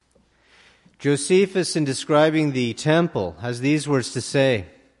Josephus, in describing the temple, has these words to say: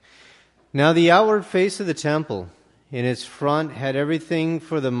 "Now the outward face of the temple in its front had everything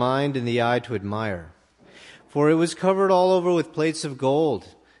for the mind and the eye to admire. For it was covered all over with plates of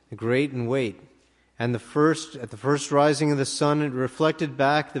gold, great in weight, and at the first rising of the sun it reflected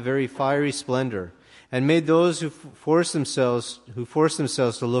back the very fiery splendor, and made those who forced themselves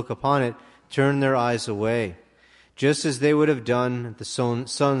to look upon it turn their eyes away, just as they would have done at the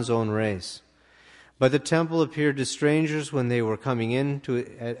sun's own rays. But the temple appeared to strangers when they were coming in to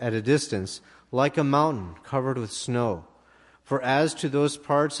it at a distance, like a mountain covered with snow. For as to those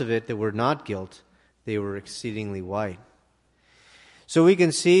parts of it that were not gilt, they were exceedingly white." So we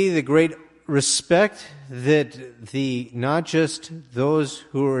can see the great respect that not just those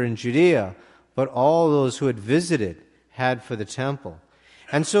who were in Judea, but all those who had visited had for the temple.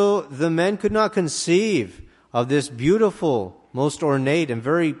 And so the men could not conceive of this beautiful, most ornate, and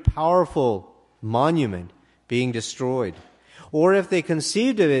very powerful monument being destroyed. Or if they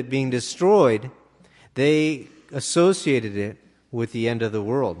conceived of it being destroyed, they associated it with the end of the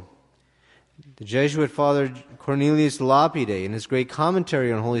world. The Jesuit Father Cornelius Lapide, in his great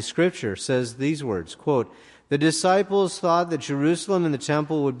commentary on Holy Scripture, says these words, quote, "The disciples thought that Jerusalem and the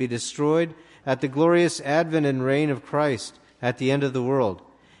temple would be destroyed at the glorious advent and reign of Christ at the end of the world,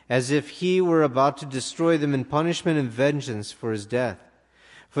 as if he were about to destroy them in punishment and vengeance for his death.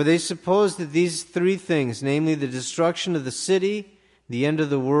 For they supposed that these three things, namely the destruction of the city, the end of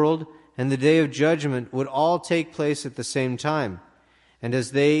the world, and the day of judgment, would all take place at the same time. And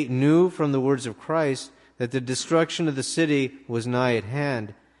as they knew from the words of Christ that the destruction of the city was nigh at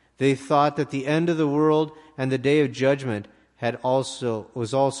hand, they thought that the end of the world and the day of judgment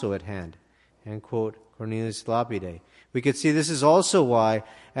was also at hand." End quote, Cornelius Lapide. We could see this is also why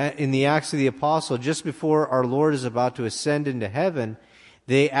in the Acts of the Apostle, just before our Lord is about to ascend into heaven,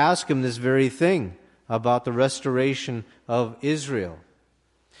 they ask him this very thing about the restoration of Israel.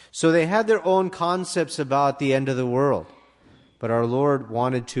 So they had their own concepts about the end of the world. But our Lord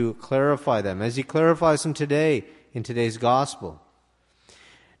wanted to clarify them, as he clarifies them today in today's gospel.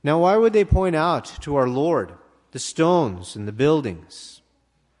 Now, why would they point out to our Lord the stones and the buildings?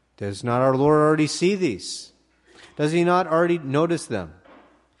 Does not our Lord already see these? Does he not already notice them?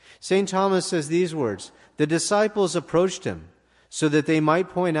 St. Thomas says these words: "The disciples approached him so that they might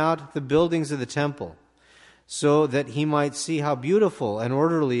point out the buildings of the temple, so that he might see how beautiful and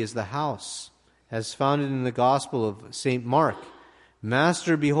orderly is the house, as founded in the Gospel of St. Mark.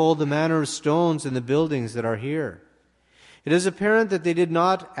 Master, behold the manner of stones and the buildings that are here." It is apparent that they did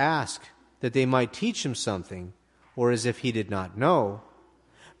not ask that they might teach him something, or as if he did not know,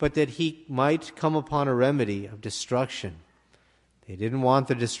 but that he might come upon a remedy of destruction. They didn't want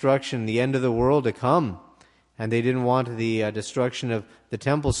the destruction, the end of the world to come, and they didn't want the destruction of the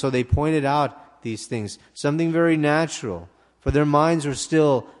temple, so they pointed out these things, something very natural, for their minds were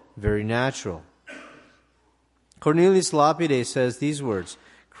still very natural. Cornelius Lapide says these words: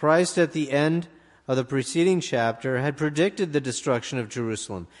 "Christ at the end of the preceding chapter had predicted the destruction of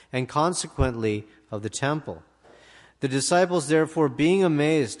Jerusalem and consequently of the temple. The disciples, therefore, being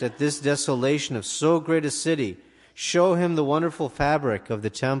amazed at this desolation of so great a city, show him the wonderful fabric of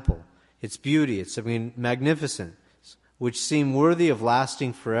the temple, its beauty, its magnificence, which seem worthy of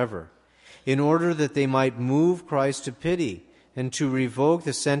lasting forever, in order that they might move Christ to pity and to revoke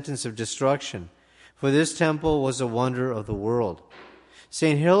the sentence of destruction. For this temple was a wonder of the world."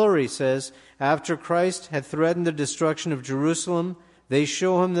 St. Hilary says, "After Christ had threatened the destruction of Jerusalem, they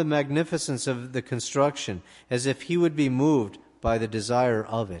show him the magnificence of the construction, as if he would be moved by the desire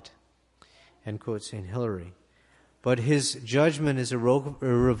of it." End quote, St. Hilary. But his judgment is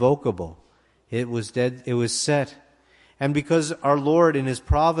irrevocable. It was set. And because our Lord in his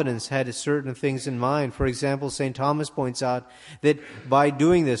providence had certain things in mind, for example, St. Thomas points out that by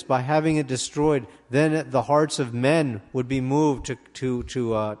doing this, by having it destroyed, then the hearts of men would be moved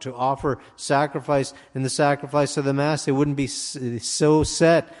to offer sacrifice in the sacrifice of the Mass. They wouldn't be so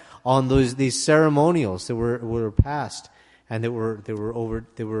set on these ceremonials that were past and that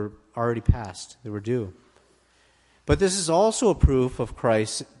were already past. They were due. But this is also a proof of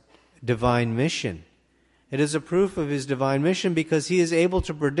Christ's divine mission. It is a proof of his divine mission because he is able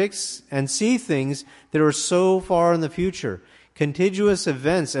to predict and see things that are so far in the future. Contiguous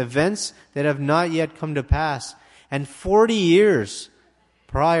events that have not yet come to pass, and 40 years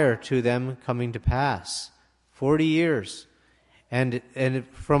prior to them coming to pass. 40 years. And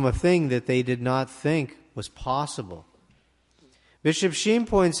from a thing that they did not think was possible. Bishop Sheen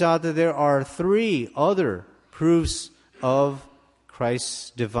points out that there are 3 other proofs of Christ's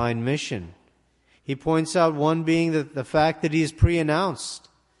divine mission. He points out one being that the fact that he is pre-announced,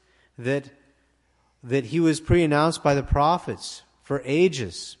 that that he was pre-announced by the prophets for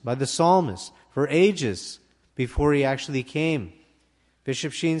ages, by the psalmists for ages before he actually came.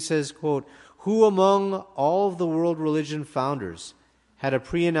 Bishop Sheen says, quote, "Who among all of the world religion founders had a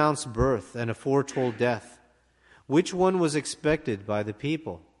pre-announced birth and a foretold death? Which one was expected by the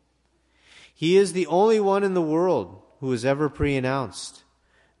people? He is the only one in the world who was ever pre-announced.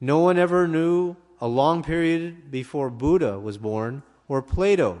 No one ever knew a long period before Buddha was born, or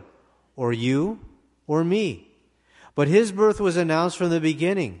Plato, or you, or me. But his birth was announced from the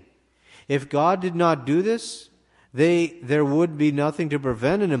beginning. If God did not do this, there would be nothing to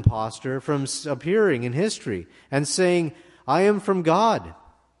prevent an impostor from appearing in history and saying, 'I am from God,'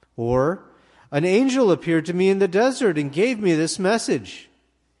 or 'An angel appeared to me in the desert and gave me this message.'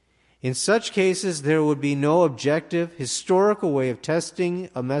 In such cases, there would be no objective, historical way of testing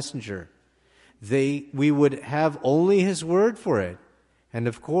a messenger. We would have only his word for it. And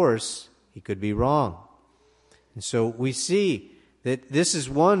of course, he could be wrong." And so we see that this is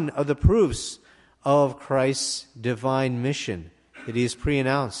one of the proofs of Christ's divine mission, that he is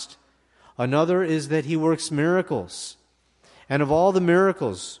pre-announced. Another is that he works miracles. And of all the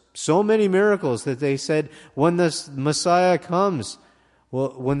miracles, so many miracles that they said, when the Messiah comes,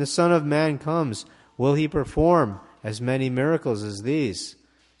 when the Son of Man comes, will he perform as many miracles as these?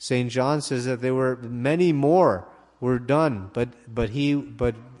 St. John says that there were many more were done, but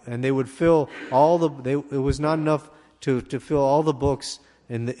they would fill it was not enough to fill all the books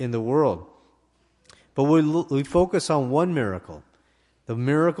in the world. But we focus on one miracle, the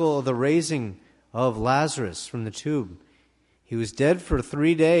miracle of the raising of Lazarus from the tomb. He was dead for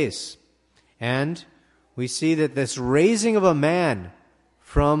 3 days. And we see that this raising of a man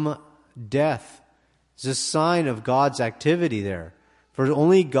from death is a sign of God's activity there. For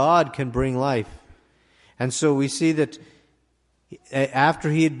only God can bring life. And so we see that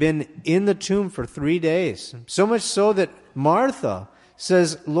after he had been in the tomb for 3 days, so much so that Martha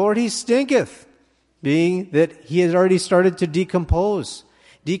says, "Lord, he stinketh," being that he had already started to decompose.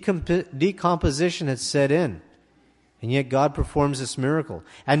 Decomposition had set in. And yet God performs this miracle.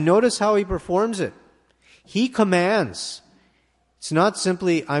 And notice how he performs it. He commands. It's not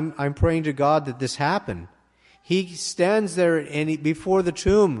simply, I'm praying to God that this happen. He stands there before the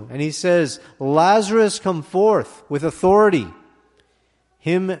tomb and he says, "Lazarus, come forth," with authority.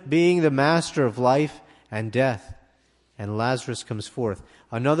 Him being the master of life and death. And Lazarus comes forth.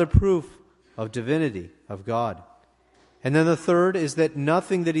 Another proof of divinity of God. And then the third is that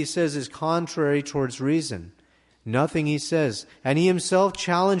nothing that he says is contrary towards reason. Nothing he says. And he himself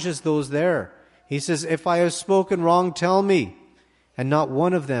challenges those there. He says, "If I have spoken wrong, tell me." And not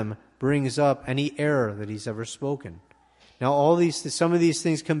one of them brings up any error that he's ever spoken. Now some of these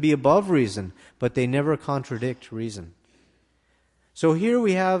things can be above reason, but they never contradict reason. So here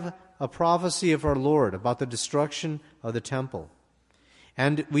we have a prophecy of our Lord about the destruction of the temple.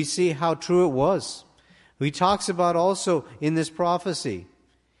 And we see how true it was. He talks about also in this prophecy,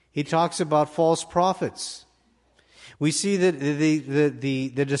 he talks about false prophets. We see that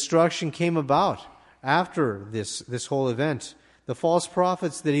the destruction came about after this whole event. The false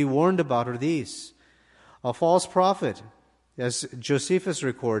prophets that he warned about are these. A false prophet, as Josephus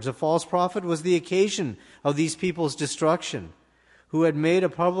records, a false prophet was the occasion of these people's destruction, who had made a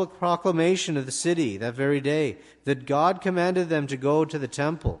public proclamation of the city that very day that God commanded them to go to the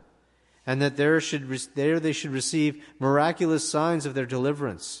temple and that there they should receive miraculous signs of their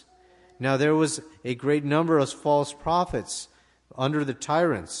deliverance. Now there was a great number of false prophets under the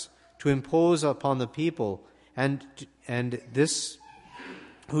tyrants to impose upon the people and this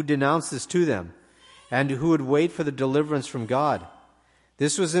who denounced this to them and who would wait for the deliverance from God.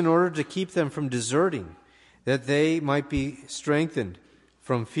 This was in order to keep them from deserting, that they might be strengthened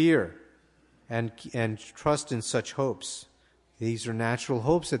from fear and trust in such hopes. These are natural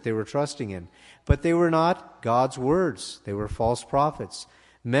hopes that they were trusting in. But they were not God's words. They were false prophets.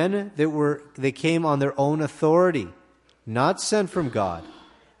 Men they came on their own authority, not sent from God,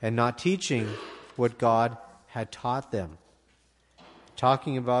 and not teaching what God had taught them.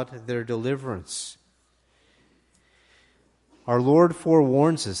 Talking about their deliverance. Our Lord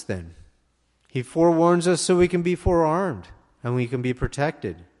forewarns us then. He forewarns us so we can be forearmed and we can be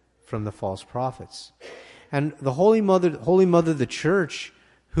protected from the false prophets. And the Holy Mother, the Church,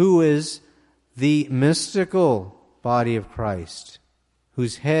 who is the mystical body of Christ,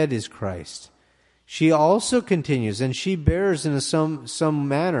 whose head is Christ, she also continues, and she bears in some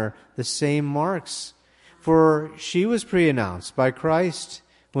manner the same marks. For she was pre-announced by Christ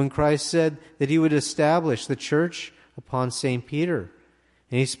when Christ said that he would establish the church upon St. Peter.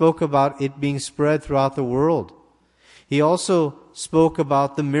 And he spoke about it being spread throughout the world. He also spoke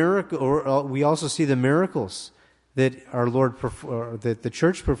about the miracle, or we also see the miracles that our Lord, that the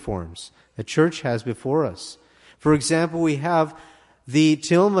church performs, the church has before us. For example, we have the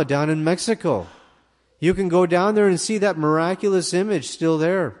tilma down in Mexico. You can go down there and see that miraculous image still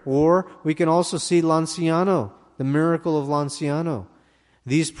there. Or we can also see Lanciano, the miracle of Lanciano.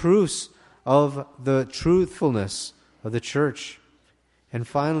 These proofs of the truthfulness of the church. And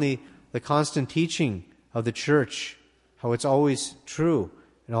finally, the constant teaching of the church, how it's always true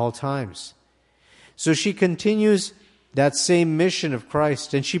at all times. So she continues that same mission of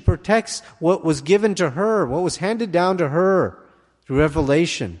Christ, and she protects what was given to her, what was handed down to her through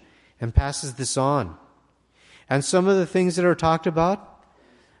revelation, and passes this on. And some of the things that are talked about,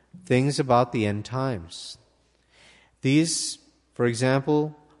 things about the end times. These, for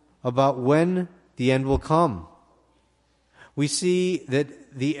example, about when the end will come. We see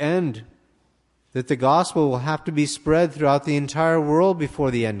that the end, that the gospel will have to be spread throughout the entire world before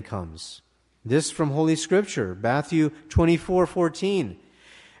the end comes. This from Holy Scripture, Matthew 24:14.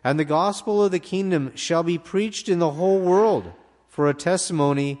 And the gospel of the kingdom shall be preached in the whole world for a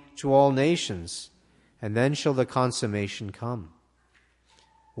testimony to all nations, and then shall the consummation come.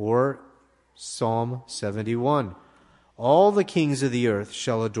 Or Psalm 71. All the kings of the earth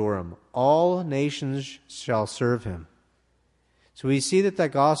shall adore him. All nations shall serve him. So we see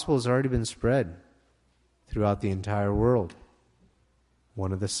that gospel has already been spread throughout the entire world.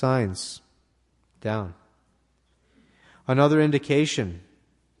 One of the signs down. Another indication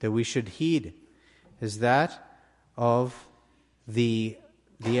that we should heed is that of the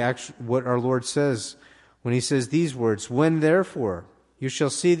what our Lord says when he says these words, when therefore you shall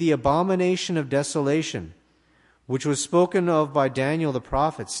see the abomination of desolation, which was spoken of by Daniel the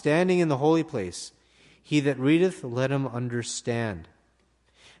prophet, standing in the holy place, he that readeth, let him understand.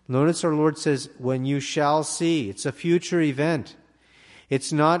 Notice our Lord says, when you shall see. It's a future event.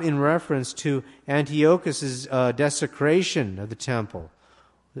 It's not in reference to Antiochus' desecration of the temple,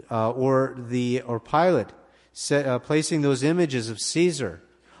 or Pilate placing those images of Caesar.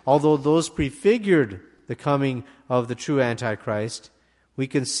 Although those prefigured the coming of the true Antichrist, we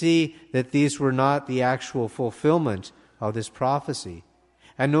can see that these were not the actual fulfillment of this prophecy.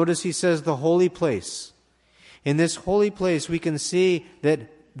 And notice he says the holy place. In this holy place we can see that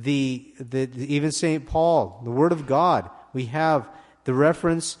even St. Paul, the Word of God, we have the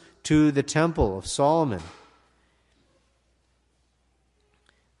reference to the temple of Solomon.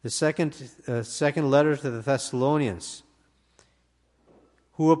 The second letter to the Thessalonians.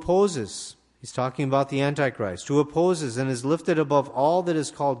 Who opposes, he's talking about the Antichrist, who opposes and is lifted above all that is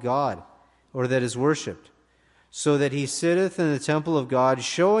called God, or that is worshipped, so that he sitteth in the temple of God,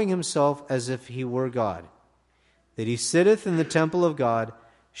 showing himself as if he were God. That he sitteth in the temple of God,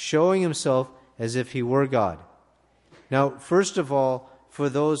 showing himself as if he were God. Now, first of all, for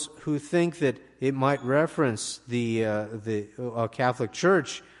those who think that it might reference the Catholic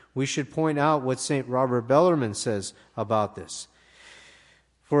Church, we should point out what St. Robert Bellarmine says about this.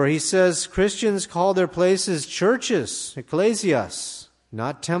 For he says, Christians call their places churches, ecclesias,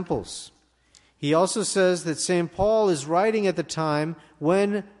 not temples. He also says that St. Paul is writing at the time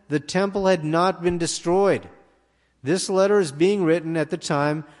when the temple had not been destroyed. This letter is being written at the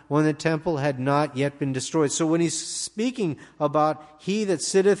time when the temple had not yet been destroyed. So when he's speaking about he that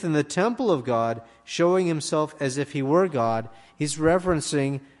sitteth in the temple of God, showing himself as if he were God, he's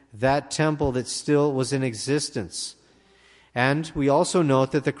referencing that temple that still was in existence. And we also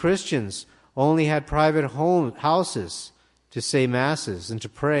note that the Christians only had private houses to say masses and to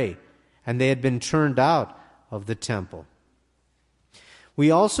pray, and they had been turned out of the temple. We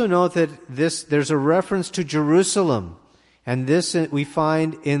also note that there's a reference to Jerusalem, and this we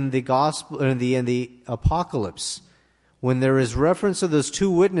find in the gospel, in the Apocalypse, when there is reference of those two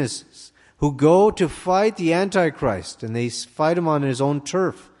witnesses who go to fight the Antichrist, and they fight him on his own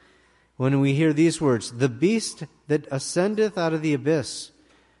turf. When we hear these words, the beast that ascendeth out of the abyss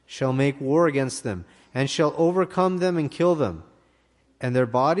shall make war against them, and shall overcome them and kill them. And their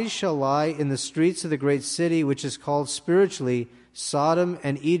bodies shall lie in the streets of the great city, which is called spiritually Sodom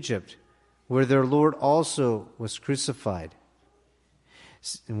and Egypt, where their Lord also was crucified.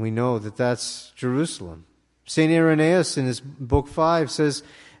 And we know that that's Jerusalem. St. Irenaeus in his book 5 says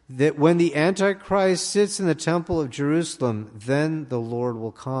that when the Antichrist sits in the temple of Jerusalem, then the Lord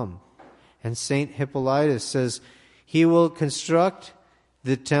will come. And St. Hippolytus says he will construct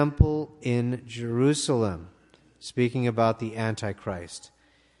the temple in Jerusalem, speaking about the Antichrist.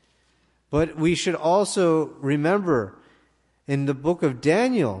 But we should also remember in the book of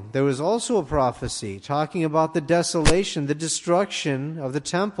Daniel, there was also a prophecy talking about the desolation, the destruction of the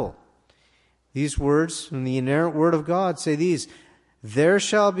temple. These words from the inerrant Word of God say these: there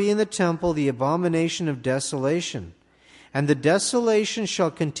shall be in the temple the abomination of desolation, and the desolation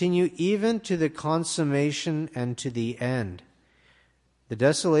shall continue even to the consummation and to the end. The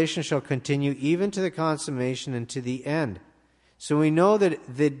desolation shall continue even to the consummation and to the end. So we know that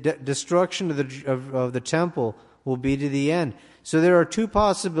the destruction of the temple will be to the end. So there are two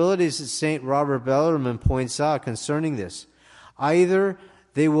possibilities that St. Robert Bellarmine points out concerning this. Either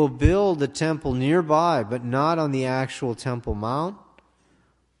they will build the temple nearby, but not on the actual Temple Mount.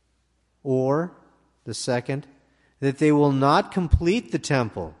 Or, the second, that they will not complete the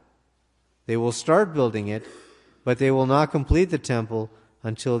temple. They will start building it, but they will not complete the temple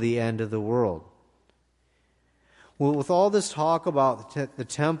until the end of the world. Well, with all this talk about the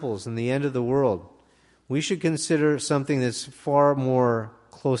temples and the end of the world, we should consider something that's far more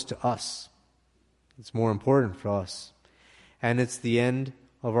close to us. It's more important for us. And it's the end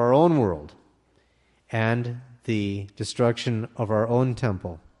of our own world and the destruction of our own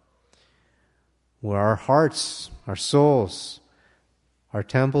temple, where our hearts, our souls, are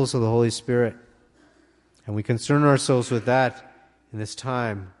temples of the Holy Spirit. And we concern ourselves with that in this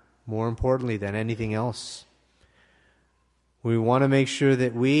time more importantly than anything else. We want to make sure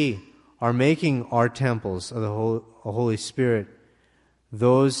that we are making our temples of the Holy Spirit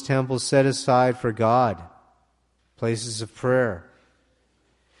those temples set aside for God, places of prayer.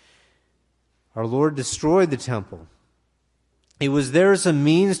 Our Lord destroyed the temple. It was there as a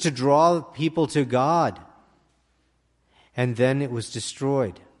means to draw people to God, and then it was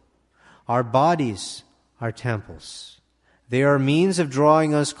destroyed. Our bodies are temples. They are means of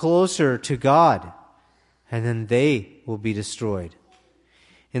drawing us closer to God, and then they will be destroyed.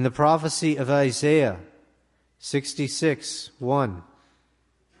 In the prophecy of Isaiah 66:1,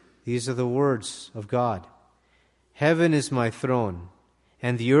 these are the words of God. Heaven is my throne,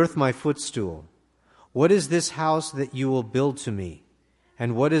 and the earth my footstool. What is this house that you will build to me?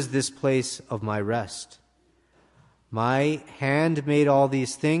 And what is this place of my rest? My hand made all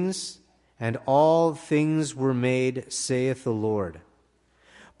these things, and all things were made, saith the Lord.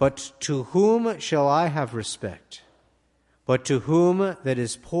 But to whom shall I have respect? But to whom that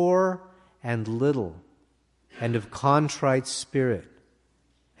is poor and little, and of contrite spirit,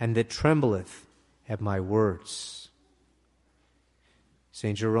 and that trembleth at my words.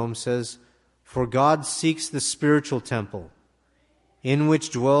 St. Jerome says, for God seeks the spiritual temple, in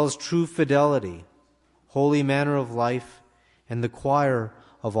which dwells true fidelity, holy manner of life, and the choir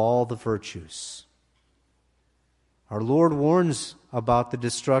of all the virtues. Our Lord warns about the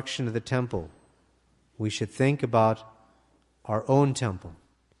destruction of the temple. We should think about our own temple.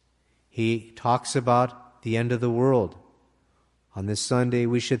 He talks about the end of the world. On this Sunday,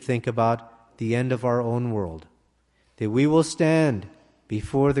 we should think about the end of our own world, that we will stand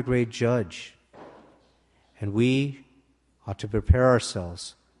before the great Judge, and we ought to prepare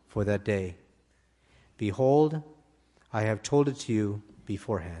ourselves for that day. Behold, I have told it to you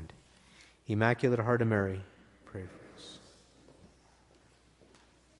beforehand. Immaculate Heart of Mary,